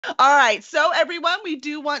All right, so everyone, we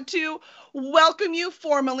do want to welcome you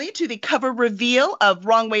formally to the cover reveal of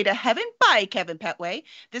Wrong Way to Heaven by Kevin Pettway.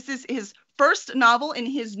 This is his first novel in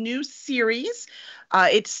his new series.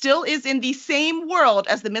 It still is in the same world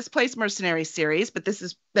as the Misplaced Mercenary series, but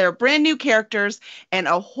they're brand new characters and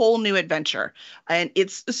a whole new adventure. And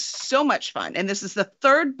it's so much fun. And this is the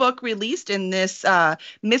third book released in this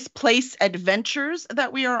Misplaced Adventures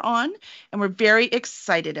that we are on, and we're very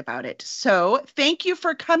excited about it. So thank you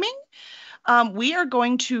for coming. We are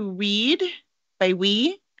going to read, by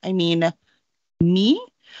we, I mean me.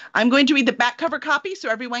 I'm going to read the back cover copy so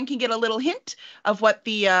everyone can get a little hint of what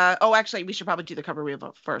actually, we should probably do the cover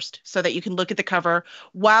reveal first so that you can look at the cover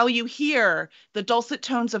while you hear the dulcet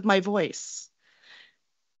tones of my voice.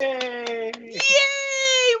 Yay! Yay!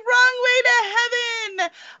 Wrong way to heaven.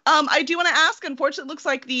 I do want to ask, unfortunately, it looks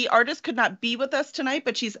like the artist could not be with us tonight,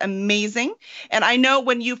 but she's amazing. And I know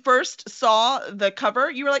when you first saw the cover,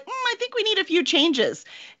 you were like, I think we need a few changes.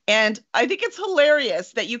 And I think it's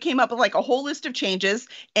hilarious that you came up with like a whole list of changes.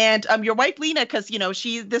 And your wife Lena, because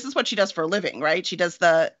this is what she does for a living, right? She does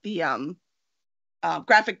the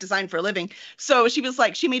graphic design for a living. So she was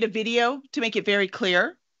like, she made a video to make it very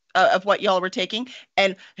clear of what y'all were taking,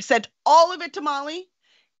 and I sent all of it to Molly,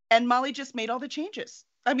 and Molly just made all the changes.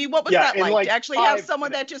 I mean, what was that like to actually have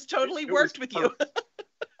someone that just totally worked with you?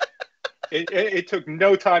 It took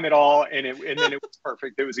no time at all, and then it was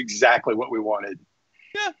perfect. It was exactly what we wanted.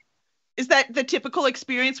 Yeah. Is that the typical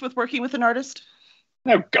experience with working with an artist?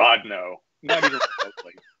 No, God, no. Not even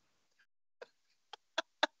remotely.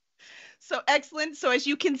 So excellent. So as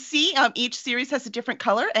you can see, each series has a different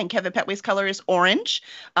color, and Kevin Pettway's color is orange.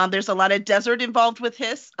 There's a lot of desert involved with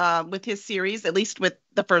his series, at least with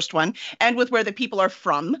the first one, and with where the people are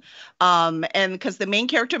from. And because the main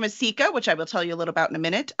character, Masika, which I will tell you a little about in a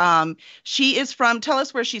minute, she is from, tell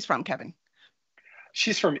us where she's from, Kevin.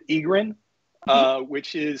 She's from Egren,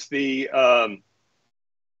 which is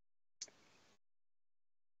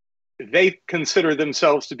they consider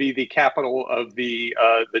themselves to be the capital of the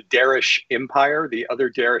Darish Empire. The other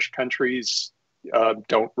Darish countries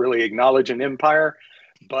don't really acknowledge an empire,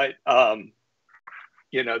 but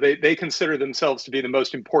they consider themselves to be the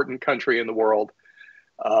most important country in the world,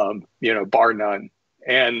 bar none.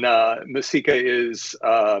 And Masika is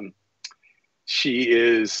she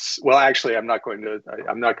is, well, actually, I'm not going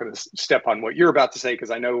to step on what you're about to say, because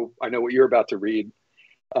I know what you're about to read.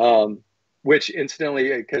 Which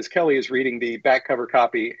incidentally, because Kelly is reading the back cover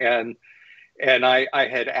copy, and I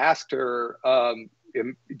had asked her,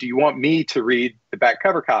 do you want me to read the back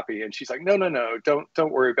cover copy? And she's like, no,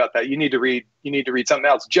 don't worry about that. You need to read something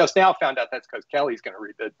else. Just now found out that's because Kelly's going to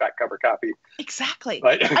read the back cover copy. Exactly.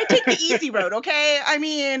 But I take the easy road, okay? I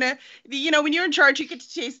mean, when you're in charge, you get to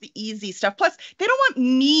chase the easy stuff. Plus, they don't want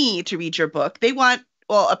me to read your book. They want,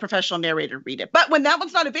 a professional narrator to read it. But when that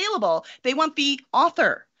one's not available, they want the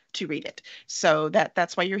author to read it. So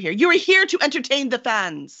that's why you're here. You are here to entertain the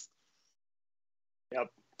fans.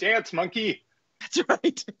 Yep. Dance, monkey. That's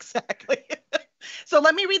right. Exactly. So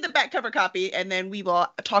let me read the back cover copy, and then we will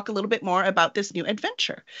talk a little bit more about this new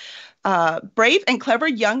adventure. Brave and clever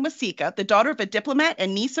young Masika, the daughter of a diplomat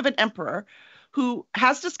and niece of an emperor, who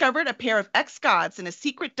has discovered a pair of ex-gods in a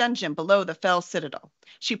secret dungeon below the Fell Citadel.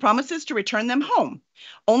 She promises to return them home,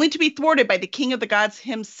 only to be thwarted by the king of the gods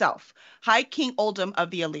himself, High King Oldham of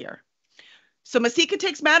the Alir. So Masika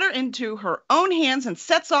takes matter into her own hands and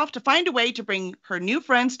sets off to find a way to bring her new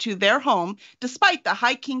friends to their home, despite the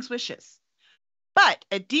High King's wishes. But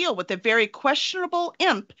a deal with a very questionable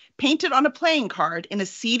imp painted on a playing card in a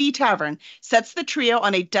seedy tavern sets the trio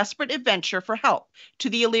on a desperate adventure for help to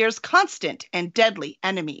the Alir's constant and deadly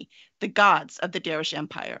enemy, the gods of the Darish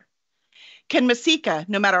Empire. Can Masika,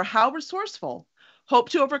 no matter how resourceful, hope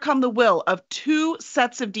to overcome the will of two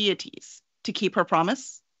sets of deities to keep her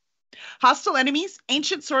promise? Hostile enemies,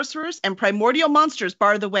 ancient sorcerers, and primordial monsters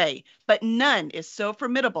bar the way, but none is so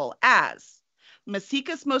formidable as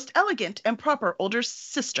Masika's most elegant and proper older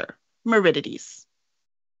sister, Meritities.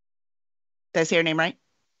 Did I say her name right?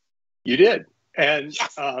 You did. And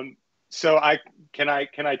yes. So can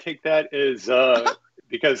I take that as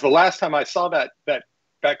because the last time I saw that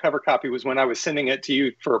back cover copy was when I was sending it to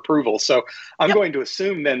you for approval. So I'm going to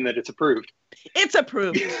assume then that it's approved. It's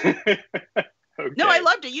approved. Okay. No, I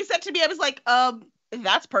loved it. You said to me, I was like,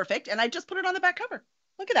 that's perfect. And I just put it on the back cover.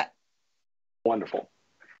 Look at that. Wonderful.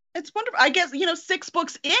 It's wonderful. I guess, 6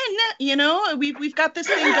 books in, we've got this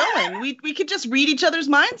thing going. We could just read each other's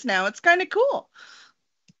minds now. It's kind of cool.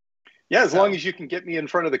 Yeah, as long as you can get me in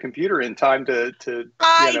front of the computer in time to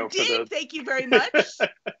I did. Thank you very much.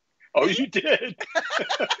 Oh, you did.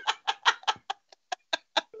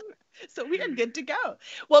 So we are good to go.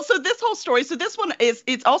 Well, so this whole story, so this one is,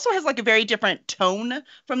 it also has like a very different tone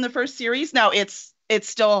from the first series. Now it's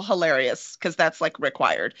still hilarious because that's like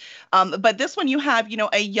required. But this one you have,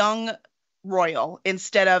 a young royal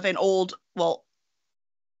instead of an old, well,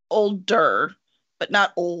 older, but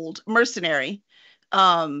not old mercenary.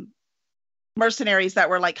 Um, Mercenaries that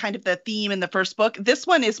were like kind of the theme in the first book. This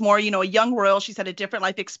one is more, a young royal. She's had a different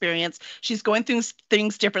life experience. She's going through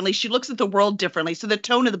things differently. She looks at the world differently. So the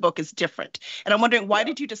tone of the book is different. And I'm wondering, why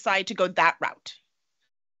did you decide to go that route?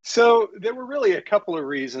 So there were really a couple of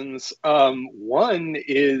reasons. One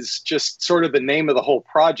is just sort of the name of the whole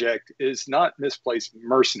project is not Misplaced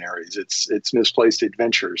Mercenaries. It's Misplaced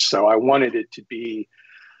Adventures. So I wanted it to be,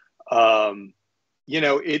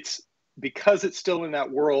 it's because it's still in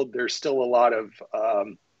that world. There's still a lot of,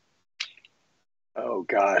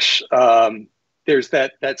 there's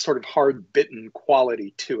that sort of hard bitten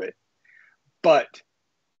quality to it. But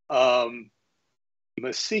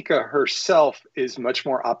Masika herself is much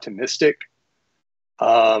more optimistic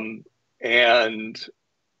and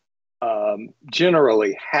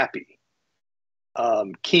generally happy.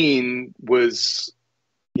 Keen was,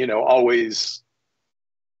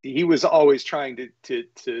 he was always trying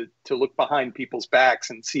to look behind people's backs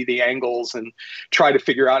and see the angles and try to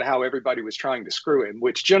figure out how everybody was trying to screw him,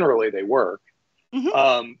 which generally they were.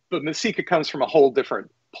 Mm-hmm. But Masika comes from a whole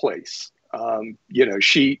different place.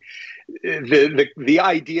 The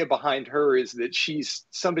idea behind her is that she's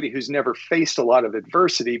somebody who's never faced a lot of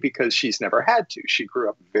adversity because she's never had to. She grew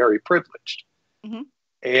up very privileged. Mm-hmm.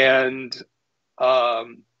 And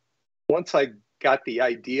once I got the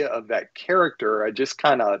idea of that character,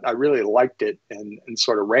 I really liked it and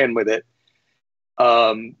sort of ran with it.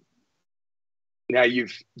 Now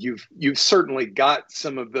you've certainly got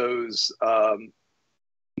some of those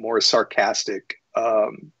more sarcastic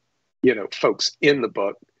folks in the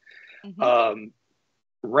book. Mm-hmm.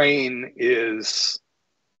 Rainn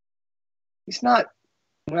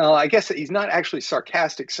I guess he's not actually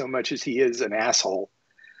sarcastic so much as he is an asshole.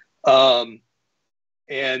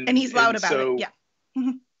 And he's loud about it. Yeah.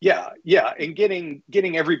 Mm-hmm. Yeah. And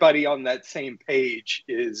getting everybody on that same page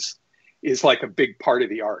is like a big part of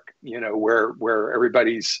the arc, where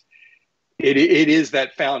everybody's, it is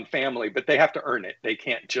that found family, but they have to earn it. They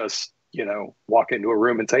can't just, walk into a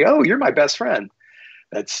room and say, "Oh, you're my best friend."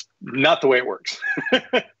 That's not the way it works,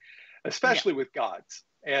 especially with gods.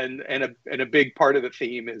 And a big part of the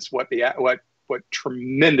theme is what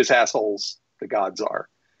tremendous assholes the gods are.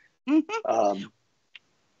 Mm-hmm.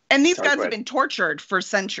 And these gods have been tortured for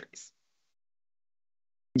centuries.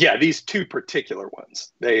 Yeah, these two particular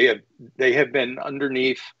ones. They have been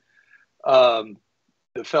underneath the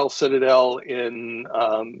Fell Citadel in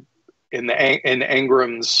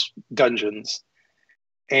Engram's dungeons,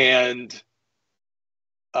 and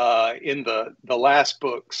in the last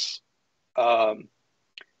books,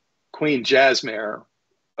 Queen Jasmine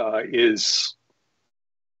is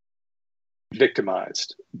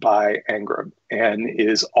victimized by Egren and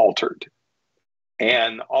is altered,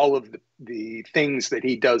 and all of the things that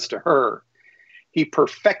he does to her, he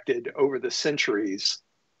perfected over the centuries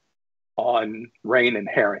on Rainn and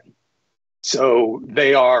Heron. So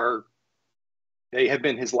they have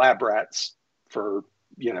been his lab rats for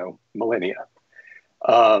millennia.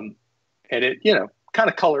 And it, kind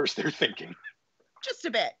of colors their thinking. Just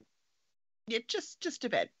a bit. Yeah, just a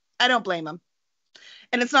bit. I don't blame them.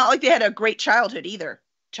 And it's not like they had a great childhood either.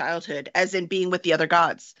 Childhood, as in being with the other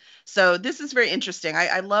gods. So this is very interesting.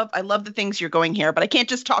 I love the things you're going here, but I can't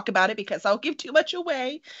just talk about it because I'll give too much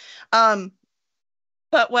away. But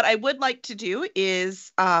what I would like to do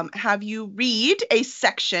is have you read a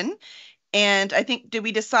section. And I think, did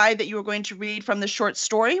we decide that you were going to read from the short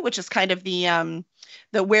story, which is kind of the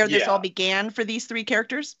where this all began for these three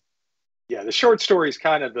characters? Yeah, the short story is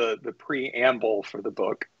kind of the preamble for the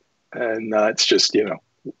book, and it's just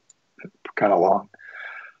kind of long.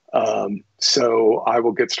 So I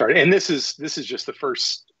will get started, and this is just the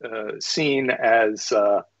first scene as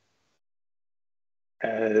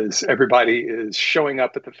everybody is showing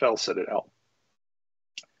up at the Fell Citadel.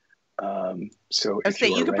 So I say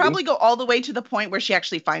you could probably go all the way to the point where she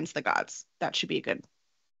actually finds the gods. That should be good.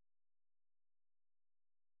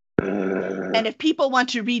 And if people want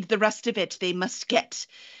to read the rest of it, they must get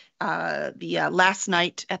the Last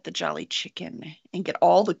Night at the Jolly Chicken and get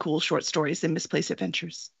all the cool short stories in Misplaced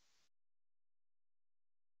Adventures.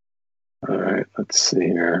 All right, let's see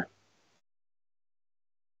here.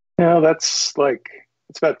 No, it's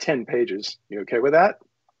about 10 pages. You okay with that?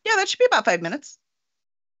 Yeah, that should be about 5 minutes.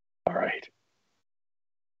 All right.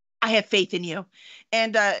 I have faith in you.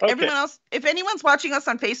 And Okay. everyone else, if anyone's watching us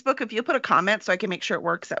on Facebook, if you put a comment so I can make sure it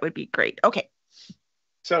works, that would be great. Okay.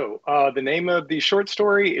 So the name of the short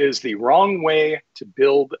story is The Wrong Way to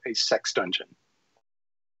Build a Sex Dungeon.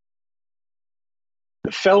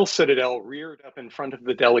 The fell citadel reared up in front of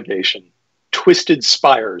the delegation, twisted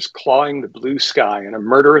spires clawing the blue sky in a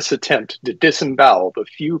murderous attempt to disembowel the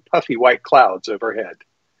few puffy white clouds overhead.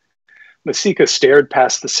 Masika stared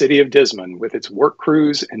past the city of Dismon with its work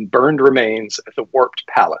crews and burned remains at the warped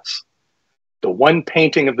palace. The one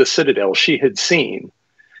painting of the citadel she had seen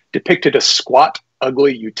depicted a squat,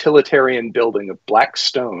 ugly utilitarian building of black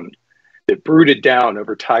stone that brooded down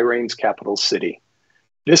over Tyraine's capital city.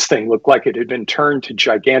 This thing looked like it had been turned to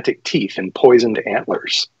gigantic teeth and poisoned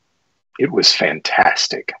antlers. It was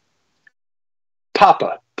fantastic.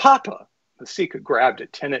 Papa, Papa! Masika grabbed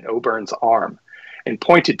at Tenant Obern's arm and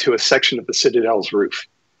pointed to a section of the citadel's roof.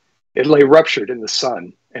 It lay ruptured in the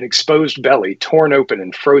sun, an exposed belly torn open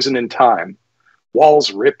and frozen in time,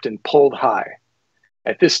 walls ripped and pulled high.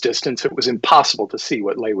 At this distance, it was impossible to see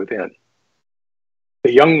what lay within.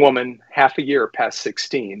 The young woman, half a year past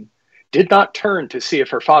 16, did not turn to see if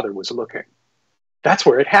her father was looking. That's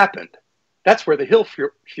where it happened. That's where the Hill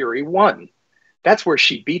Fury won. That's where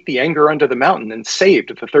she beat the anger under the mountain and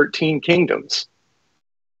saved the 13 kingdoms.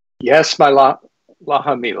 Yes, my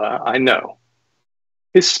Lahamila, I know.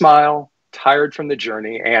 His smile, tired from the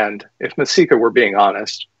journey, and, if Masika were being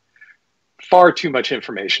honest, far too much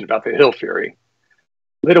information about the Hill Fury,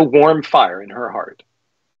 lit a warm fire in her heart.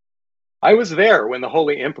 I was there when the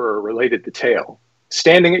Holy Emperor related the tale,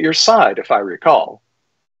 standing at your side, if I recall.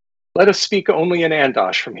 Let us speak only in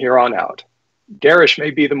Andosh from here on out. Garish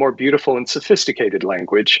may be the more beautiful and sophisticated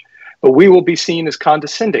language, but we will be seen as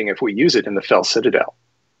condescending if we use it in the Fell Citadel.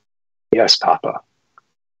 Yes, Papa.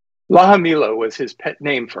 Lahamila was his pet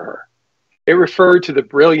name for her. It referred to the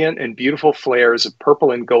brilliant and beautiful flares of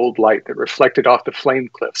purple and gold light that reflected off the flame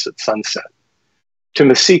cliffs at sunset. To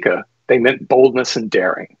Masika, they meant boldness and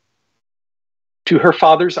daring. To her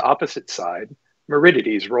father's opposite side,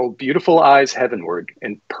 Meritities rolled beautiful eyes heavenward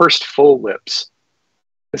and pursed full lips.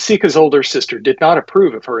 Masika's older sister did not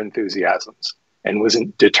approve of her enthusiasms and was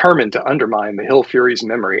determined to undermine the Hill Fury's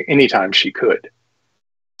memory anytime she could.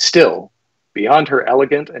 Still, beyond her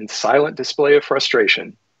elegant and silent display of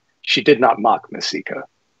frustration, she did not mock Masika.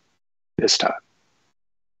 This time.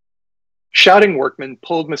 Shouting workmen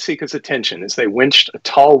pulled Masika's attention as they winched a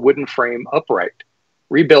tall wooden frame upright,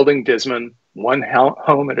 rebuilding Dismon one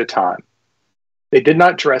home at a time. They did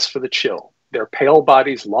not dress for the chill, their pale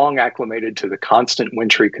bodies long acclimated to the constant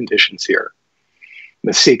wintry conditions here.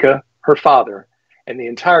 Masika, her father, and the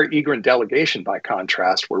entire Egren delegation, by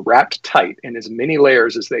contrast, were wrapped tight in as many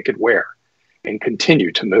layers as they could wear and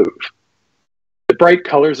continued to move. The bright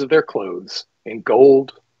colors of their clothes, in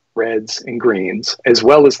gold, reds, and greens, as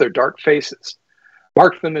well as their dark faces,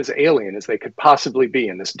 marked them as alien as they could possibly be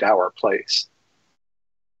in this dour place.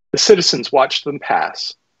 The citizens watched them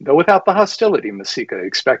pass, though without the hostility Masika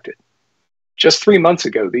expected. Just 3 months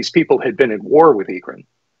ago, these people had been at war with Egren,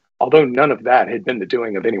 although none of that had been the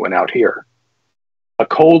doing of anyone out here. A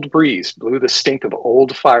cold breeze blew the stink of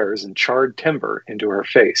old fires and charred timber into her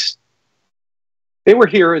face. They were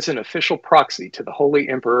here as an official proxy to the Holy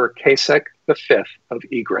Emperor Kasek V of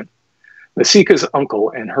Egren, Masika's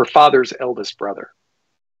uncle and her father's eldest brother.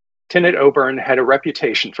 Tenant Obern had a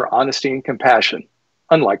reputation for honesty and compassion,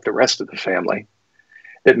 unlike the rest of the family,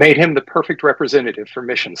 that made him the perfect representative for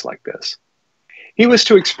missions like this. He was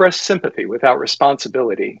to express sympathy without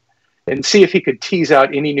responsibility and see if he could tease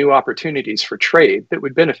out any new opportunities for trade that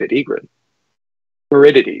would benefit Egren.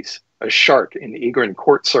 Meritities, a shark in Egren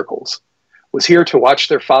court circles, was here to watch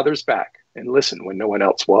their father's back and listen when no one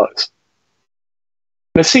else was.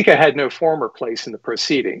 Masika had no formal place in the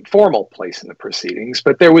proceedings,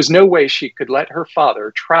 but there was no way she could let her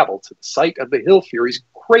father travel to the site of the Hill Fury's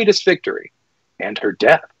greatest victory and her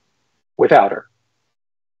death without her.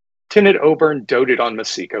 Tenant Obern doted on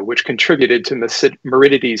Masika, which contributed to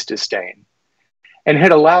Meritides' disdain, and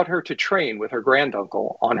had allowed her to train with her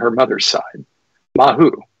granduncle on her mother's side,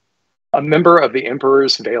 Mahu, a member of the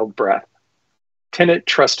Emperor's veiled breath. Tenant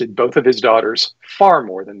trusted both of his daughters far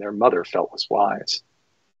more than their mother felt was wise.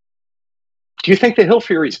 Do you think the Hill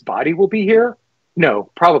Fury's body will be here?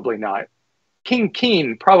 No, probably not. King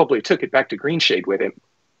Keen probably took it back to Greenshade with him.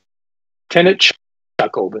 Tenant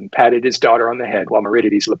chuckled and patted his daughter on the head while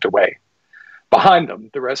Meritides looked away. Behind them,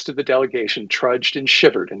 the rest of the delegation trudged and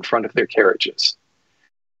shivered in front of their carriages.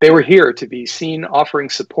 They were here to be seen offering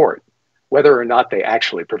support, whether or not they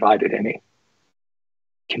actually provided any.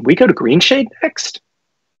 Can we go to Greenshade next?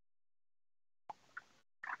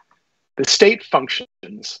 The state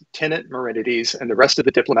functions Tenant, Meritities, and the rest of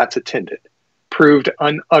the diplomats attended proved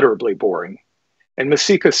unutterably boring, and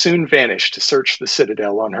Masika soon vanished to search the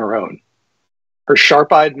citadel on her own. Her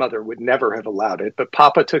sharp-eyed mother would never have allowed it, but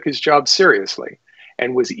Papa took his job seriously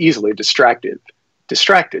and was easily distracted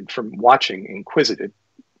from watching inquisitive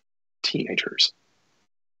teenagers.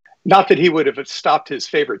 Not that he would have stopped his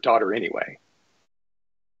favorite daughter anyway.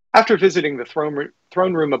 After visiting the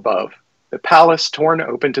throne room above, the palace torn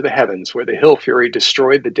open to the heavens where the hill fury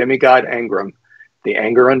destroyed the demigod Egren, the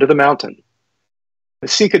anger under the mountain,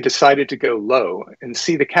 Masika decided to go low and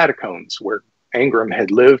see the catacombs where Egren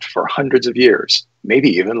had lived for hundreds of years, maybe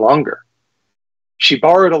even longer. She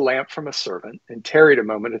borrowed a lamp from a servant and tarried a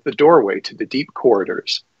moment at the doorway to the deep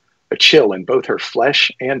corridors, a chill in both her flesh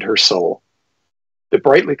and her soul. The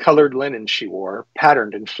brightly colored linen she wore,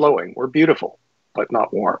 patterned and flowing, were beautiful, but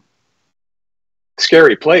not warm.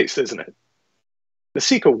 Scary place, isn't it?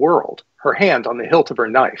 Masika whirled, her hand on the hilt of her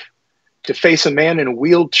knife, to face a man in a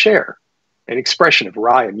wheeled chair, an expression of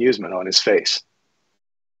wry amusement on his face.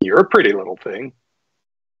 "You're a pretty little thing."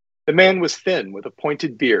 The man was thin with a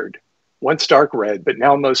pointed beard, once dark red but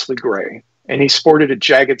now mostly gray, and he sported a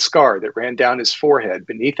jagged scar that ran down his forehead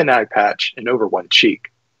beneath an eye patch and over one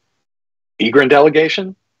cheek. "Egren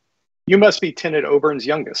delegation? You must be Tenant Obern's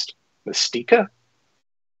youngest. Masika?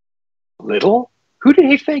 Little? Who did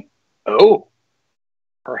he think? Oh."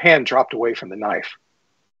 Her hand dropped away from the knife.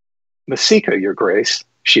 "Masika, your grace."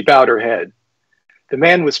 She bowed her head. The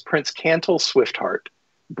man was Prince Cantal Swiftheart,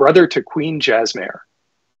 brother to Queen Jasmare.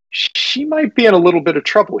 "She might be in a little bit of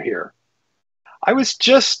trouble here. I was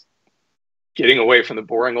just getting away from the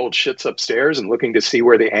boring old shits upstairs and looking to see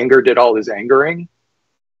where the anger did all his angering."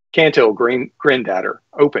 Cantal grinned at her,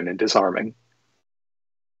 open and disarming.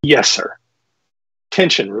 "Yes, sir."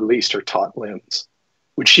 Tension released her taut limbs.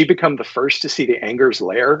 Would she become the first to see the anger's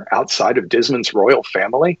lair outside of Dismond's royal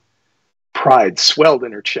family? Pride swelled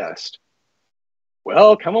in her chest.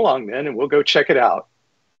 "Well, come along then, and we'll go check it out.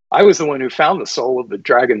 I was the one who found the soul of the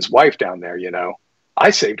dragon's wife down there, you know.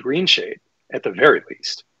 I saved Greenshade, at the very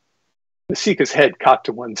least." Masika's head cocked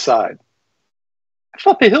to one side. "I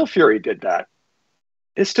thought the Hill Fury did that."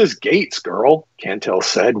 "This does Gates, girl," Cantal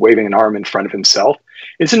said, waving an arm in front of himself.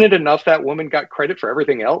 "Isn't it enough that woman got credit for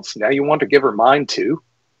everything else? Now you want to give her mine, too?"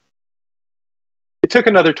 It took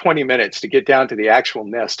another 20 minutes to get down to the actual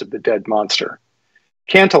nest of the dead monster.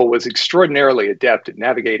 Cantal was extraordinarily adept at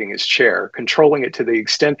navigating his chair, controlling it to the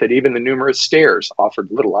extent that even the numerous stairs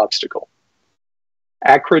offered little obstacle.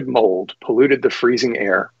 Acrid mold polluted the freezing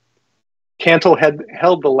air. Cantal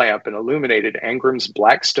held the lamp and illuminated Engram's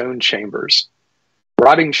black stone chambers.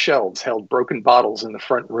 Rotting shelves held broken bottles in the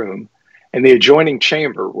front room, and the adjoining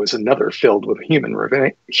chamber was another filled with human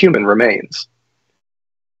remains.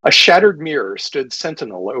 A shattered mirror stood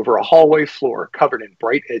sentinel over a hallway floor covered in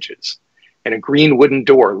bright edges, and a green wooden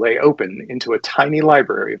door lay open into a tiny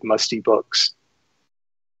library of musty books.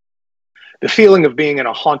 The feeling of being in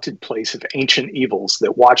a haunted place of ancient evils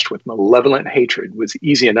that watched with malevolent hatred was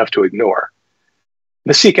easy enough to ignore.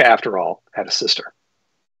 Masika, after all, had a sister.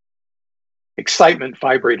 Excitement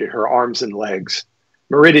vibrated her arms and legs.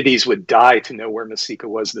 Meritities would die to know where Masika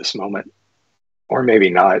was this moment. Or maybe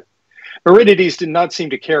not. Meritities did not seem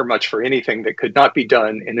to care much for anything that could not be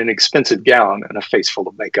done in an expensive gown and a face full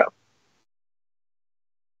of makeup.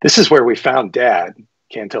 "This is where we found Dad,"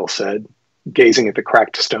 Cantal said, gazing at the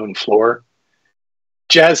cracked stone floor.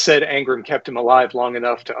 "Jazz said Egren kept him alive long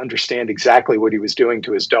enough to understand exactly what he was doing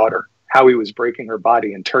to his daughter, how he was breaking her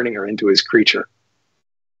body and turning her into his creature.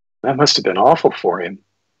 That must have been awful for him."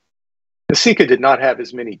 Masika did not have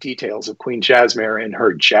as many details of Queen Jasmare in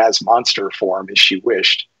her jazz monster form as she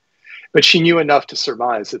wished, but she knew enough to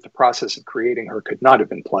surmise that the process of creating her could not have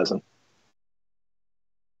been pleasant.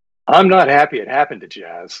 "I'm not happy it happened to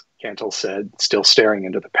Jazz," Cantal said, still staring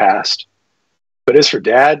into the past. "But as for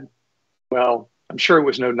Dad, well, I'm sure it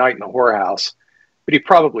was no night in the whorehouse, but he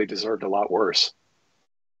probably deserved a lot worse."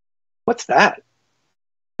 "What's that?"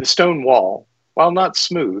 The stone wall, while not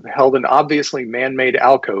smooth, held an obviously man-made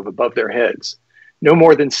alcove above their heads, no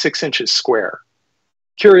more than 6 inches square.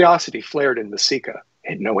 Curiosity flared in Masika.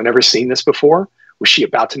 Had no one ever seen this before? Was she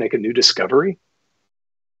about to make a new discovery?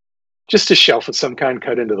 "Just a shelf of some kind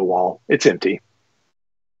cut into the wall. It's empty."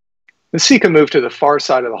 Masika moved to the far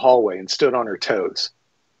side of the hallway and stood on her toes.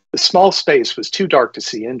 The small space was too dark to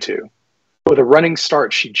see into. With a running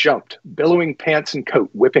start, she jumped, billowing pants and coat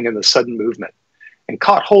whipping in the sudden movement, and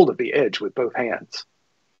caught hold of the edge with both hands.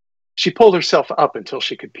 She pulled herself up until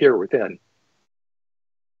she could peer within.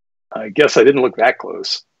 "I guess I didn't look that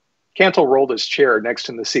close." Cantal rolled his chair next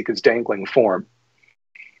to Masika's dangling form.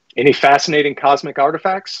 "Any fascinating cosmic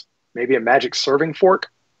artifacts?" Maybe a magic serving fork?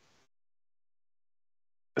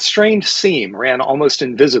 A strange seam ran almost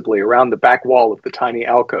invisibly around the back wall of the tiny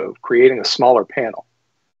alcove, creating a smaller panel.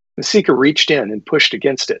 Masika reached in and pushed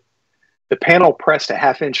against it. The panel pressed a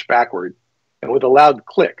half-inch backward, and with a loud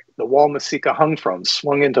click, the wall Masika hung from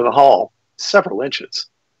swung into the hall several inches.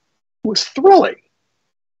 It was thrilling.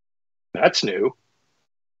 That's new.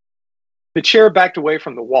 The chair backed away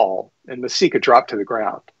from the wall, and Masika dropped to the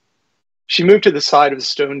ground. She moved to the side of the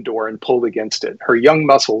stone door and pulled against it, her young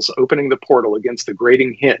muscles opening the portal against the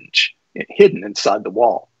grating hinge hidden inside the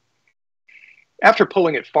wall. After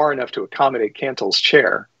pulling it far enough to accommodate Cantel's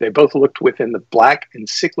chair, they both looked within the black and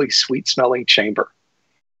sickly sweet-smelling chamber.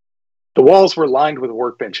 The walls were lined with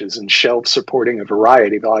workbenches and shelves supporting a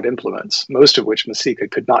variety of odd implements, most of which Masika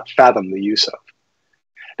could not fathom the use of.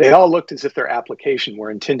 They all looked as if their application were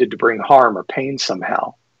intended to bring harm or pain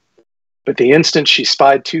somehow. But the instant she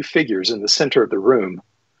spied two figures in the center of the room,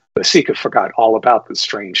 Masika forgot all about the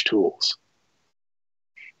strange tools.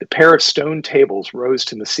 The pair of stone tables rose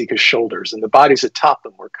to Masika's shoulders, and the bodies atop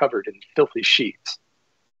them were covered in filthy sheets.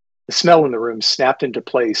 The smell in the room snapped into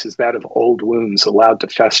place as that of old wounds allowed to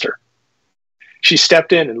fester. She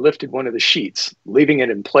stepped in and lifted one of the sheets, leaving it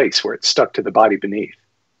in place where it stuck to the body beneath.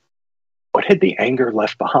 What had the anger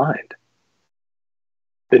left behind?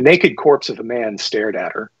 The naked corpse of a man stared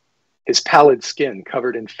at her, his pallid skin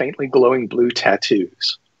covered in faintly glowing blue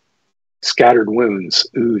tattoos. Scattered wounds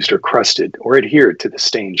oozed or crusted or adhered to the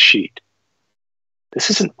stained sheet. This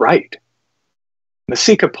isn't right.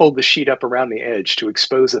 Masika pulled the sheet up around the edge to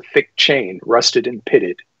expose a thick chain, rusted and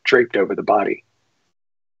pitted, draped over the body.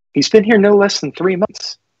 He's been here no less than 3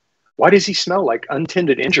 months. Why does he smell like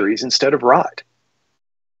untended injuries instead of rot?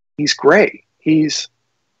 He's gray.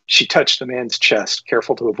 She touched the man's chest,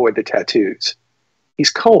 careful to avoid the tattoos.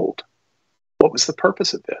 He's cold. What was the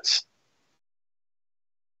purpose of this?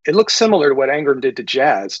 It looks similar to what Egren did to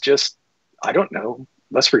Jazz, just, I don't know,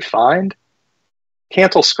 less refined?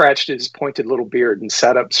 Cantel scratched his pointed little beard and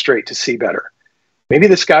sat up straight to see better. Maybe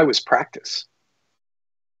this guy was practice.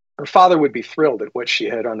 Her father would be thrilled at what she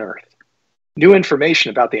had unearthed. New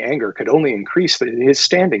information about the anger could only increase his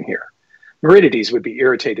standing here. Meritities would be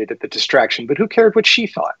irritated at the distraction, but who cared what she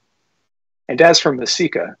thought? And as for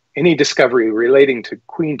Masika, any discovery relating to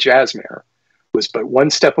Queen Jasmine was but one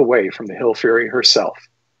step away from the Hill Fury herself.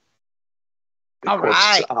 The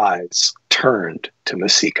corpse's eyes turned to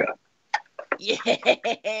Masika. Yes,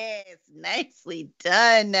 nicely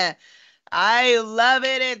done. I love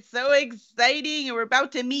it. It's so exciting. And we're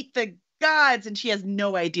about to meet the gods, and she has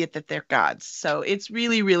no idea that they're gods. So it's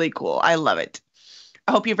really, really cool. I love it.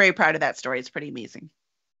 I hope you're very proud of that story. It's pretty amazing.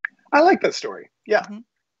 I like that story. Yeah. Mm-hmm.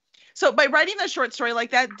 So by writing a short story like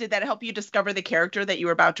that, did that help you discover the character that you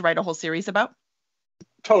were about to write a whole series about?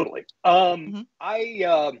 Totally.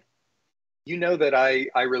 You know that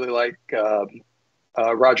I really like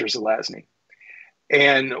Roger Zelazny.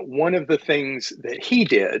 And one of the things that he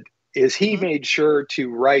did is he made sure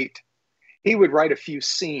to he would write a few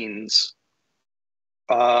scenes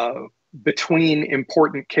between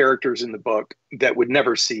important characters in the book that would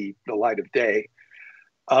never see the light of day.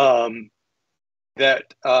 That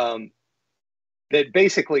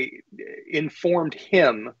basically informed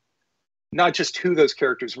him not just who those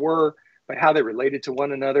characters were, but how they related to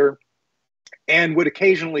one another, and would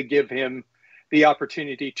occasionally give him the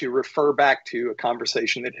opportunity to refer back to a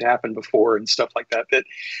conversation that had happened before and stuff like that,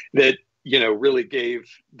 that really gave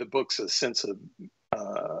the books a sense of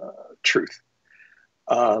truth.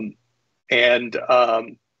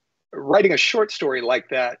 Writing a short story like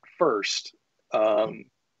that first,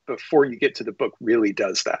 before you get to the book, really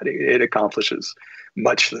does that. It accomplishes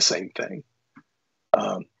much the same thing.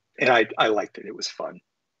 And I liked it. It was fun.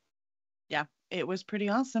 Yeah, it was pretty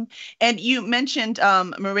awesome. And you mentioned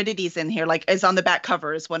Meritities in here, like is on the back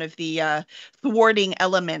cover as one of the thwarting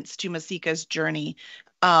elements to Masika's journey.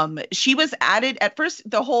 She was added at first.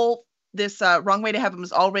 This Wrong Way to Heaven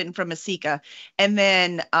was all written from Masika, and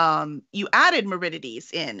then you added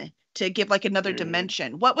Meritities in to give like another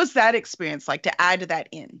dimension. What was that experience like to add that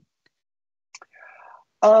in?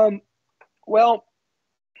 Well,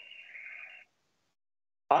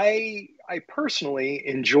 I personally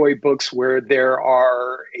enjoy books where there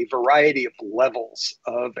are a variety of levels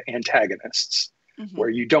of antagonists, where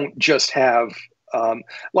you don't just have,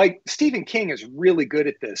 like Stephen King is really good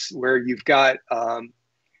at this, where you've got,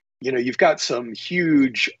 you've got some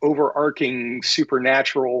huge overarching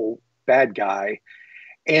supernatural bad guy,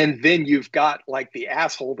 and then you've got like the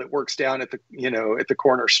asshole that works down at the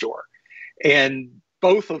corner store, and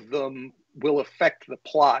both of them will affect the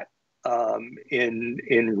plot in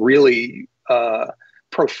really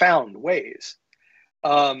profound ways.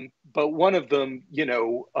 But one of them,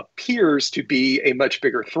 appears to be a much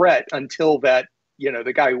bigger threat until that,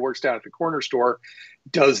 the guy who works down at the corner store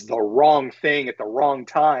does the wrong thing at the wrong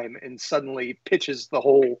time and suddenly pitches the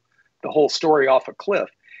whole story off a cliff.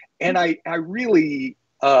 And I really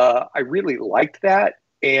liked that.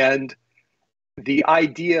 And the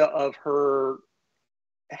idea of her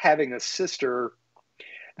having a sister,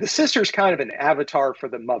 the sister's kind of an avatar for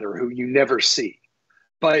the mother who you never see.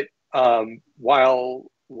 But while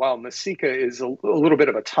Masika is a little bit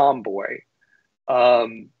of a tomboy,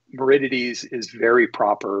 Meritities is very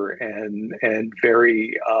proper and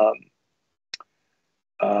very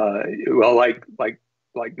well, like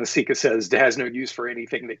Masika says, has no use for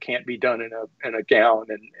anything that can't be done in a gown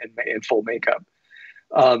and full makeup.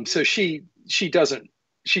 So she doesn't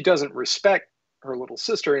respect her little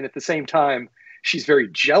sister, and at the same time, she's very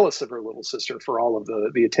jealous of her little sister for all of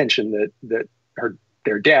the attention that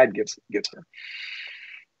their dad gives her.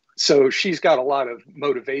 So she's got a lot of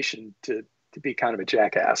motivation to be kind of a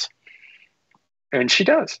jackass, and she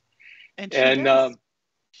does. And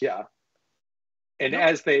yeah. And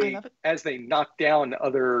as they knock down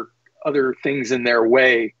other things in their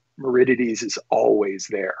way, Meritities is always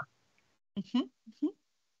there. Mm-hmm. Mm-hmm.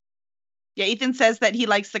 Yeah, Ethan says that he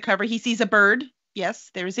likes the cover. He sees a bird.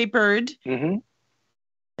 Yes, there is a bird. Mm-hmm.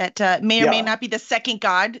 That may or may not be the second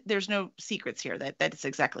god. There's no secrets here. That is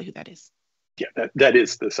exactly who that is. Yeah, that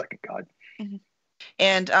is the second god. Mm-hmm.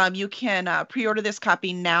 And you can pre-order this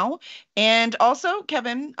copy now. And also,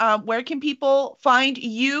 Kevin, where can people find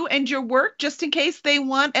you and your work just in case they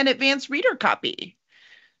want an advanced reader copy?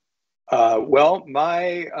 Well,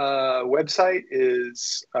 my website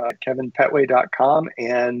is kevinpettway.com,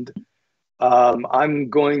 and I'm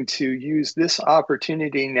going to use this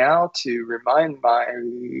opportunity now to remind my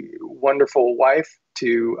wonderful wife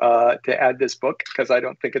to add this book, because I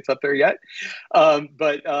don't think it's up there yet. Hey,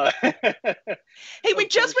 we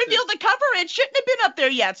just revealed the cover. It shouldn't have been up there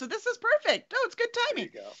yet, so this is perfect. Oh, it's good timing.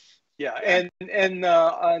 There you go. Yeah, and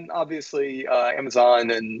obviously Amazon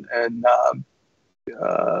and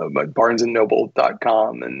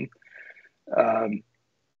barnesandnoble.com, and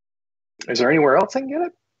is there anywhere else I can get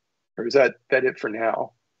it, or is that it for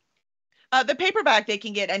now? The paperback they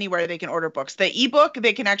can get anywhere they can order books. The ebook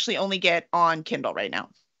they can actually only get on Kindle right now.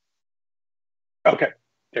 Okay,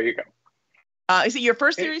 there you go. So your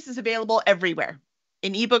first series is available everywhere,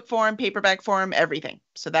 in ebook form, paperback form, everything.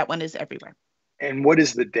 So that one is everywhere. And what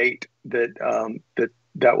is the date that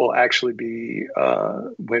that will actually be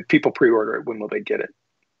when people pre-order it? When will they get it?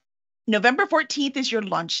 November 14th is your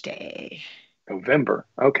launch day. November.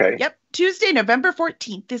 Okay. Yep. Tuesday, November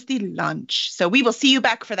 14th is the launch. So we will see you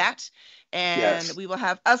back for that. And we will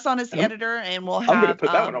have us on as the editor, and we'll have. I'm going to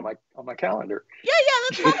put that one on my calendar. Yeah,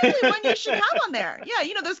 that's probably one you should have on there. Yeah,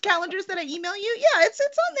 you know those calendars that I email you. Yeah, it's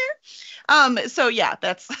on there. So yeah,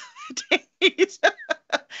 that's the date.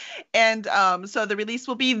 And so the release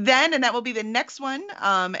will be then, and that will be the next one.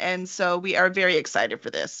 And so we are very excited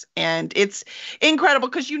for this, and it's incredible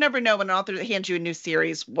because you never know when an author hands you a new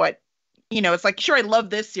series what. It's like, sure, I love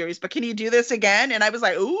this series, but can you do this again? And I was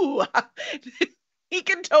like, ooh, he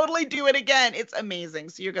can totally do it again. It's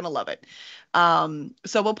amazing. So you're going to love it.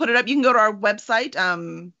 So we'll put it up. You can go to our website,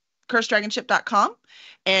 curseddragonship.com,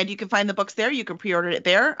 and you can find the books there. You can pre-order it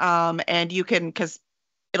there. And you can, because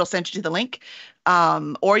it'll send you to the link.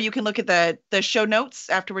 Or you can look at the show notes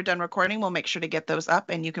after we're done recording. We'll make sure to get those up,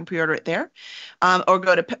 and you can pre-order it there. Or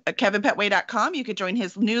go to kevinpettway.com. You could join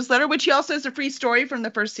his newsletter, which he also has a free story from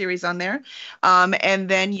the first series on there. And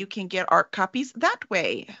then you can get art copies that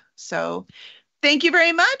way. So thank you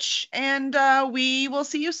very much, and we will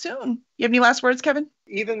see you soon. You have any last words, Kevin?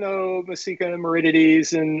 Even though Masika and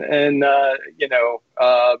Meritities and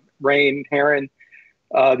Rainn, Heron,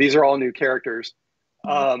 these are all new characters.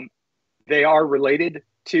 They are related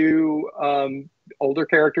to older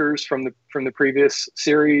characters from the previous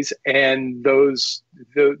series, and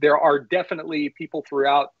there are definitely people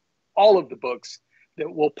throughout all of the books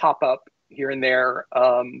that will pop up here and there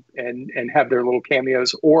and have their little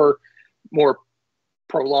cameos or more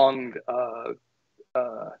prolonged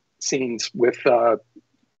scenes with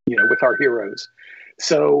with our heroes.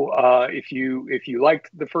 So if you liked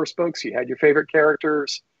the first books, you had your favorite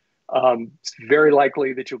characters. It's very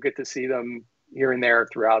likely that you'll get to see them here and there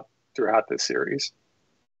throughout this series.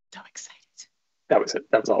 So excited. That was it.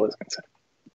 That was all I was going to say.